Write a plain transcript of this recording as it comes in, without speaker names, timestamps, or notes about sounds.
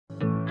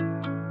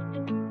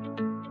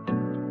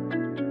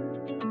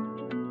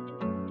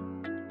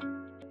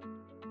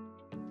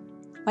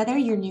Whether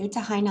you're new to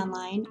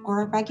HeinOnline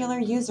or a regular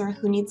user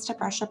who needs to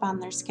brush up on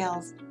their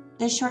skills,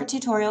 this short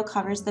tutorial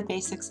covers the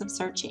basics of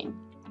searching.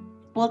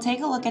 We'll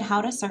take a look at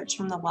how to search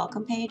from the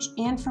Welcome page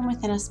and from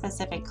within a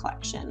specific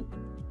collection.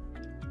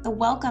 The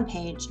Welcome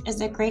page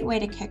is a great way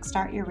to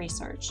kickstart your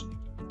research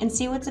and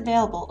see what's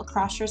available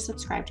across your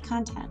subscribed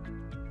content.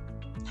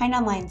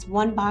 HeinOnline's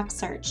one-box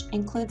search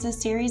includes a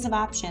series of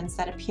options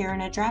that appear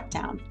in a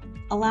drop-down,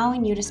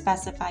 allowing you to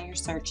specify your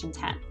search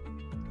intent.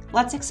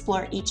 Let's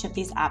explore each of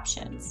these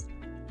options.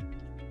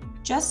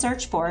 Just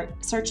Search For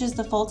searches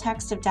the full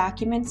text of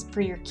documents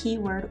for your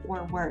keyword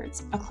or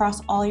words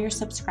across all your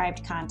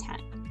subscribed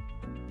content.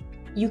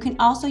 You can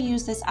also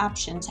use this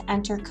option to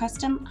enter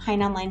custom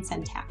HeinOnline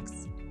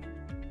syntax.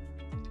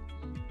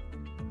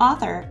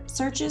 Author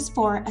searches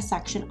for a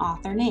section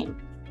author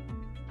name.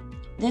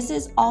 This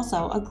is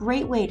also a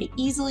great way to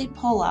easily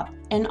pull up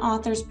an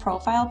author's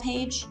profile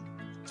page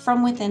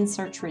from within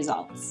search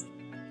results.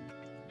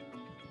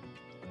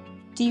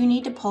 Do you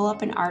need to pull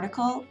up an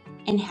article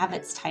and have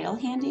its title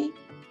handy?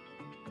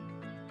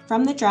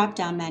 From the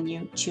drop-down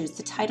menu, choose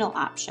the title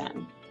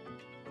option.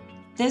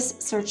 This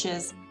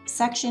searches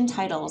section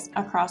titles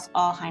across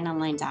all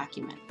HeinOnline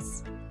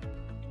documents.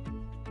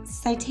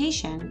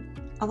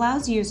 Citation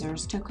allows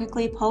users to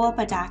quickly pull up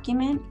a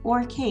document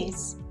or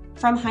case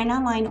from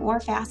HeinOnline or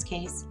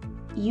Fastcase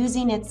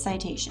using its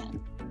citation.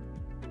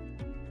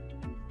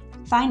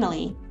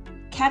 Finally,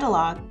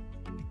 Catalog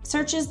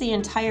searches the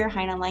entire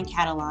HeinOnline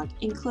catalog,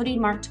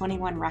 including Mark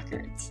 21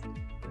 records.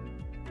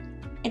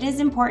 It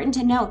is important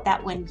to note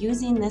that when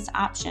using this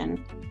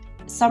option,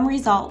 some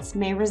results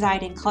may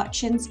reside in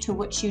collections to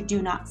which you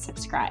do not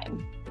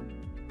subscribe.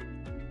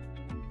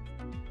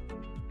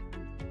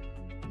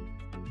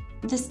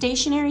 The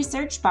stationary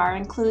search bar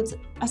includes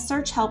a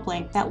search help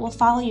link that will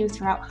follow you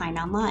throughout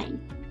HeinOnline.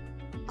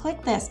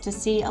 Click this to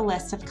see a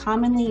list of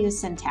commonly used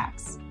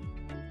syntax.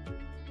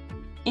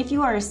 If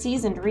you are a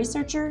seasoned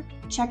researcher,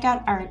 check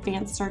out our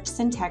Advanced Search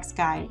Syntax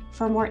Guide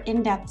for more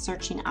in-depth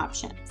searching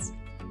options.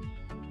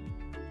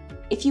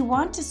 If you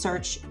want to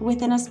search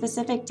within a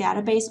specific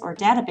database or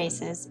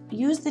databases,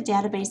 use the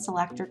Database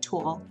Selector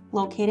tool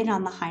located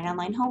on the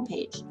HeinOnline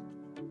homepage.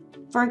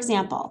 For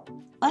example,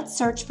 let's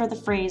search for the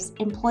phrase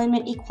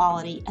employment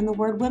equality and the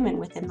word women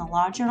within the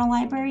Law Journal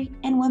Library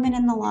and Women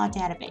in the Law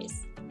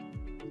database.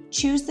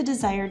 Choose the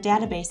desired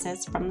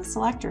databases from the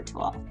Selector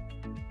tool.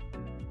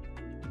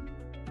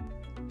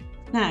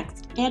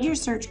 Next, add your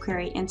search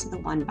query into the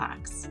one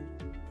box.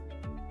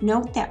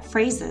 Note that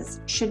phrases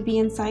should be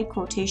inside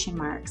quotation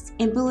marks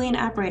and Boolean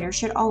operators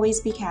should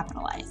always be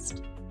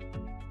capitalized.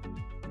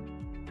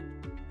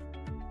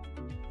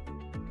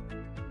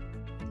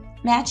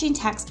 Matching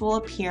text will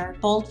appear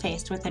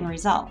bold-faced within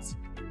results.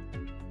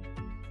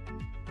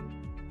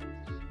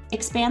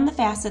 Expand the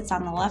facets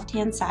on the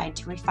left-hand side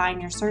to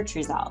refine your search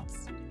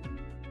results.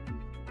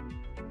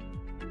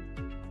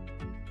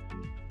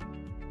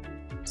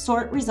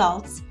 Sort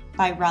results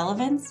by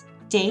relevance,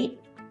 date,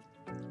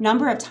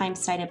 number of times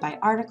cited by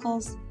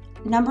articles,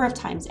 number of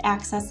times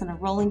accessed in a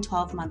rolling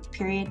 12-month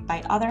period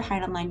by other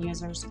HeinOnline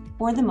users,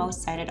 or the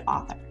most cited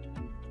author.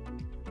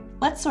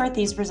 Let's sort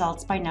these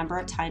results by number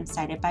of times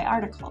cited by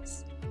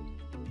articles.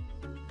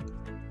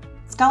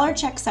 Scholar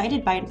Check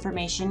Cited By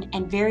information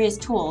and various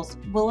tools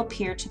will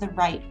appear to the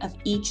right of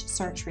each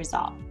search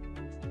result.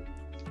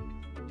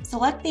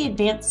 Select the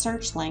Advanced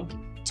Search link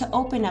to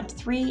open up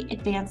 3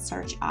 advanced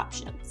search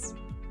options.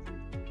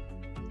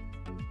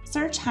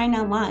 Search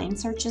HeinOnline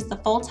searches the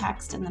full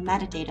text and the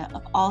metadata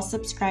of all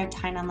subscribed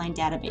HeinOnline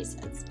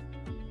databases.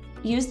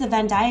 Use the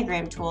Venn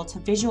diagram tool to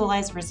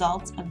visualize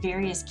results of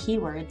various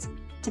keywords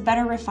to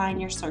better refine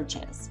your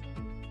searches.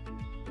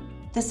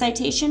 The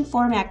Citation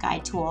Format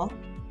Guide tool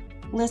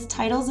lists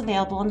titles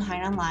available in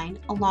HeinOnline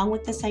along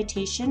with the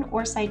citation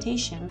or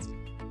citations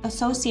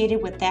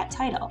associated with that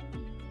title.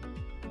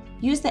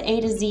 Use the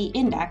A to Z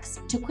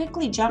index to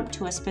quickly jump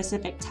to a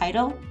specific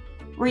title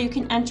where you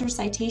can enter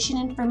citation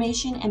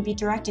information and be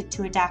directed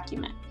to a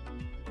document.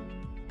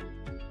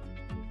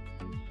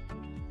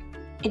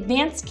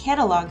 Advanced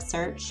Catalog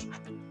Search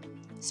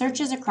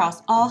searches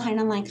across all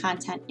HeinOnline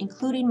content,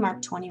 including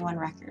Mark 21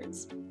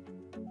 records.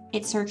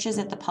 It searches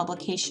at the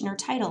publication or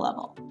title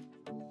level.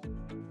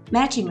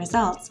 Matching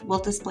results will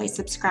display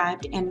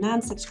subscribed and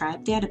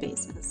non-subscribed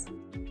databases.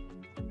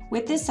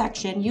 With this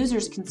section,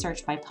 users can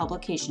search by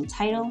publication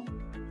title,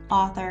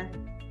 author,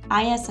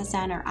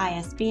 ISSN or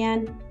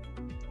ISBN,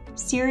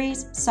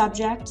 series,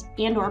 subject,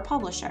 and/or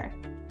publisher.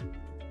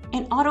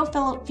 An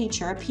autofill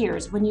feature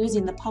appears when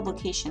using the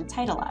publication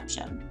title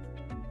option.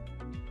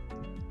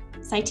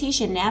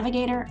 Citation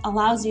Navigator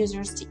allows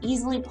users to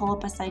easily pull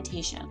up a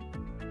citation.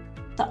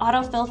 The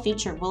autofill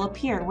feature will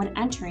appear when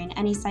entering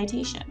any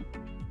citation.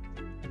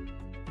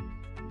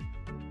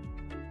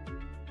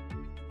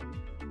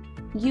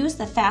 Use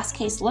the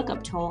Fastcase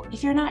lookup tool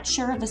if you're not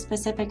sure of a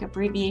specific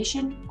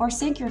abbreviation, or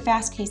sync your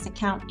Fastcase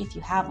account if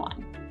you have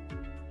one.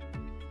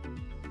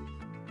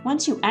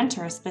 Once you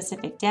enter a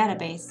specific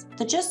database,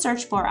 the Just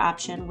Search For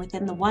option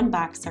within the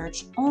one-box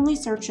search only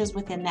searches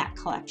within that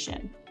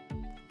collection.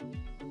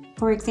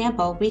 For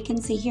example, we can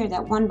see here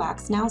that one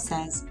box now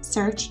says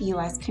Search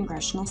U.S.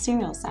 Congressional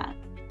Serial Set.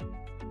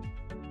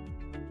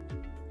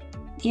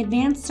 The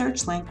advanced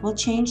search link will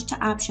change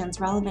to options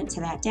relevant to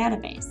that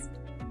database.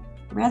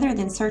 Rather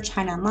than search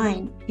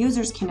HeinOnline,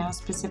 users can now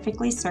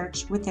specifically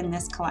search within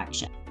this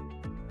collection.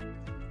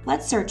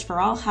 Let's search for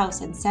all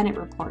House and Senate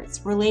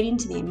reports relating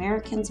to the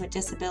Americans with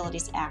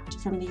Disabilities Act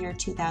from the year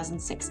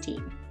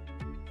 2016.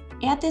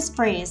 Add this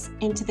phrase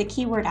into the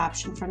keyword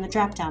option from the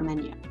drop-down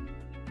menu.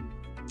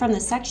 From the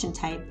section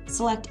type,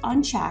 select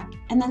Uncheck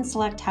and then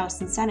select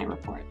House and Senate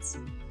reports.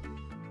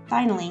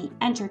 Finally,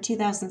 enter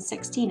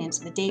 2016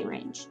 into the date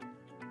range.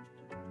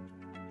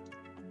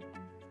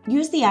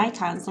 Use the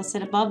icons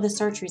listed above the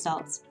search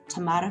results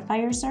to modify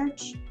your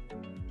search,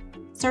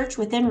 search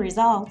within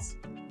results,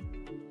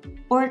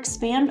 or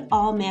expand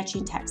all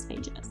matching text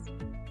pages.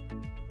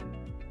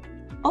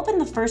 Open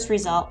the first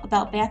result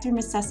about bathroom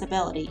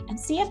accessibility and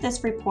see if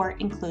this report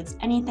includes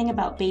anything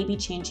about baby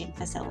changing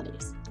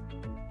facilities.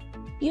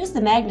 Use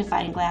the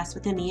magnifying glass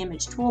within the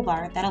image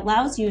toolbar that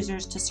allows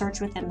users to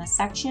search within the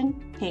section,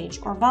 page,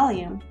 or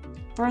volume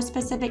for a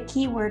specific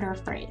keyword or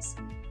phrase.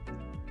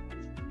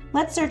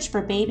 Let's search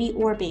for baby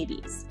or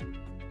babies.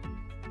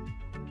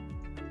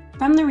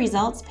 From the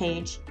results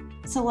page,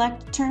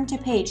 select Turn to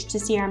Page to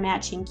see our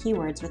matching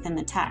keywords within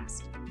the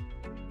text.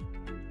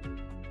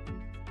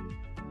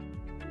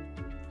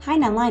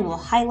 HeinOnline will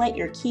highlight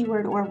your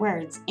keyword or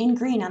words in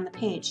green on the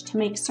page to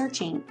make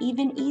searching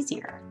even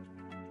easier.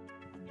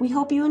 We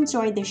hope you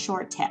enjoyed this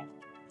short tip.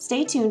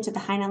 Stay tuned to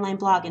the HeinOnline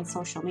blog and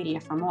social media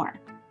for more.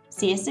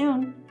 See you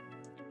soon!